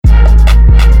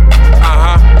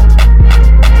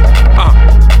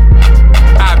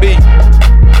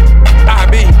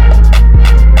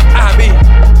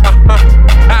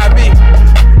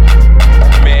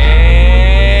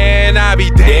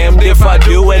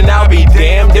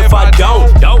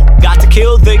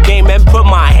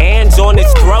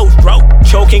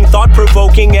Talking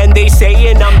thought-provoking and they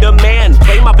saying I'm the man.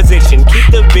 Play my position,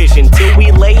 keep the vision till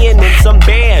we layin' in some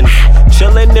band.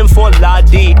 Chillin' in for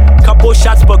Ladi, couple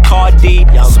shots Bacardi.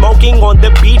 Smoking on the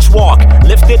beach walk,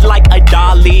 lifted like a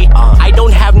dolly. I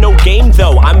don't have no game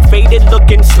though, I'm faded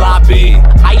looking sloppy.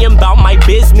 I am about my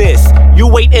business, you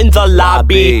wait in the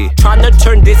lobby. Tryna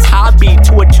turn this hobby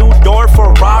to a two-door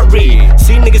Ferrari.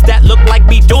 See niggas that look like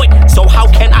me do it, so how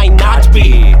can I not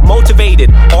be?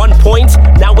 Motivated, on point,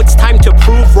 now it's time to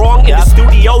prove wrong. In the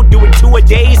studio doing 2 a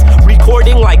days,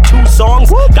 recording like 2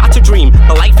 songs. Got to dream,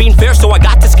 but life ain't fair so I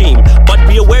got to scheme. But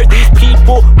be aware these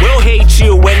people will hate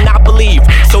you and not believe.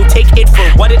 So take it for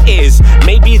what it is,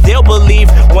 maybe they'll believe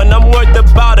when I'm worth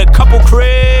about a couple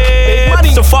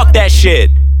cribs. So fuck that shit,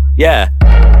 yeah.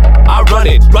 I run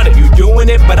it, you doing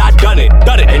it, but I done it.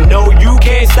 And no, you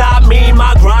can't stop me,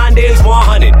 my grind is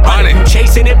 100. You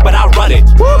chasing it, but I run it.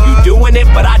 You doing it,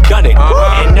 but I done it.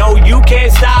 And no, you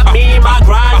can't stop me, my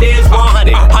grind is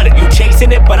 100. You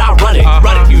chasing it, but I run it.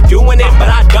 You doing it, but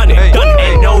I done it.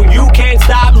 And no, you can't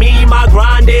stop me, my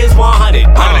grind is 100.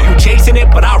 You chasing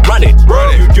it, but I run it.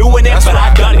 You doing it, but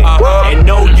I done it. And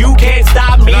no, you can't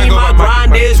stop me, my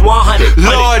grind is 100.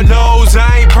 Lord knows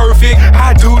I ain't perfect,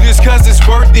 I do this cause it's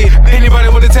worth it. Anybody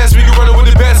wanna test me, you run it with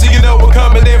the best, so you know we're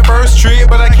coming in first trip.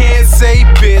 But I can't say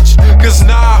bitch, cause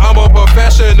nah, I'm a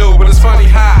professional. But it's funny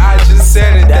how I just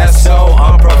said it, that's so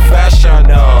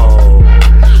unprofessional.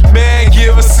 Man,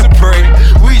 give us a break,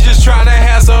 we just tryna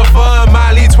have some fun.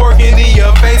 Miley twerking in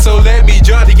your face, so let me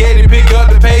jump the gate and pick up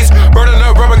the pace. Burning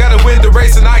up rubber, gotta win the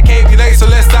race and I can't be late, so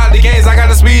let's start the games. I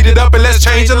gotta speed it up and let's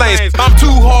change the lanes. I'm too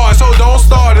hard, so don't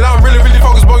start it. I'm really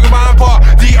focused, broken my part.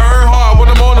 Earn hard when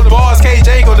I'm on the bars.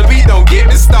 KJ on the beat, don't get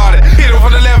me started. Hit him from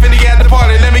the left and he at the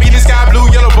party. Let me get this sky blue,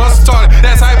 yellow bus started.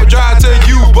 That's hyperdrive to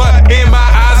you, but in my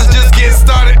eyes it's just getting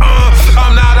started.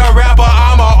 I'm not a rapper,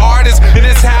 I'm an artist, and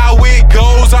it's how it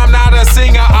goes. I'm not a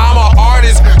singer, I'm an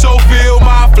artist, so feel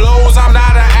my flows. I'm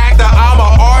not an actor, I'm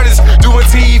an artist, doing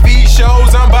TV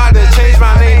shows. I'm about to change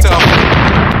my name to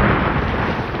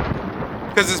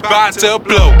cause it's about to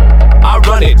blow. I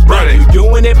run it, you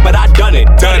doing it, but I done it.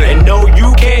 And no,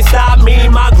 you can't stop me,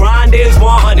 my grind is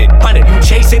 100. You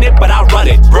chasing it, but I run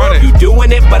it. You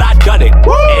doing it, but I done it.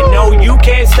 And no, you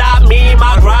can't stop me,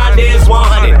 my grind is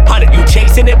 100. You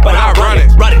chasing it, but I run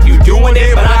it. You doing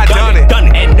it, but I done it.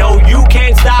 And no, you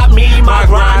can't stop me, my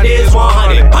grind is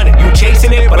 100. You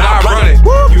chasing it, but I run it.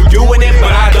 You doing it,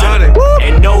 but I done it.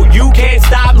 And no, you can't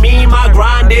stop me, my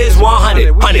grind is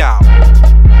 100.